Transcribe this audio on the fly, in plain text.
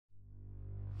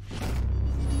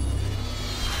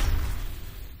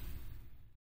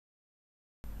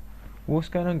What's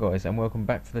going on, guys, and welcome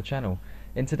back to the channel.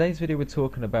 In today's video we're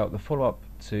talking about the follow-up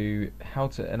to how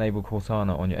to enable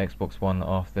Cortana on your Xbox One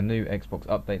after the new Xbox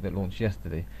update that launched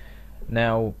yesterday.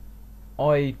 Now,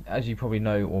 I, as you probably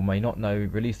know or may not know,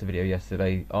 released a video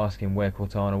yesterday asking where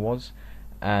Cortana was,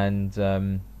 and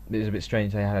it was a bit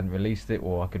strange they hadn't released it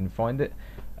or I couldn't find it.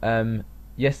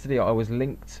 Yesterday I was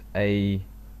linked a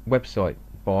website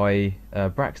by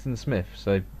Braxton Smith,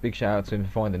 so big shout out to him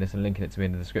for finding this and linking it to me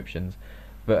in the descriptions.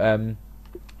 But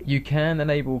you can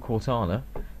enable Cortana,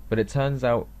 but it turns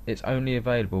out it's only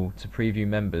available to preview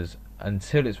members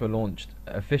until it's relaunched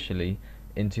officially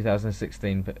in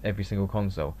 2016 for every single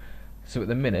console. So at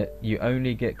the minute you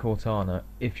only get Cortana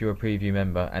if you're a preview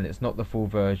member, and it's not the full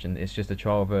version, it's just a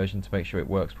trial version to make sure it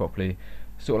works properly,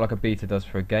 sort of like a beta does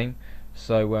for a game.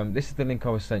 So this is the link I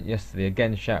was sent yesterday.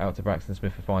 Again, shout out to Braxton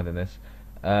Smith for finding this.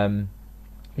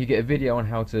 You get a video on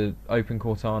how to open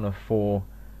Cortana for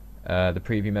the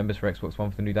preview members for Xbox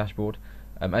One for the new dashboard.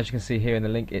 As you can see here in the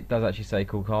link, it does actually say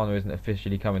Cortana isn't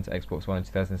officially coming to Xbox One in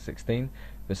 2016,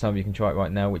 but some of you can try it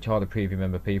right now, which are the preview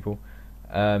member people.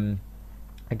 Again,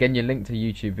 you're linked to a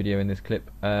YouTube video in this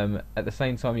clip. At the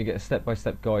same time, you get a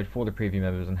step-by-step guide for the preview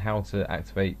members on how to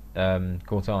activate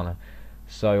Cortana.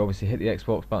 So obviously hit the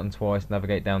Xbox button twice,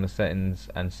 navigate down the settings,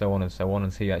 and so on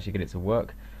until you actually get it to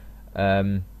work.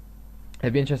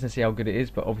 It'd be interesting to see how good it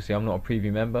is, but obviously I'm not a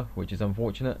preview member, which is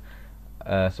unfortunate,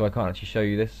 so I can't actually show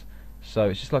you this. So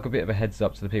it's just like a bit of a heads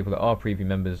up to the people that are preview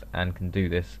members and can do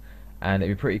this, and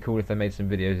it'd be pretty cool if they made some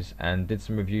videos and did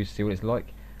some reviews to see what it's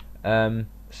like.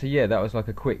 So yeah, that was like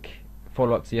a quick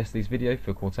follow-up to yesterday's video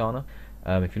for Cortana.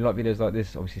 If you like videos like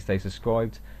this, obviously stay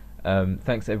subscribed.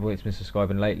 Thanks to everyone that's been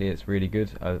subscribing lately, it's really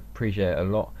good, I appreciate it a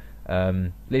lot.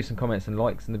 Leave some comments and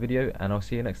likes in the video, and I'll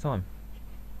see you next time.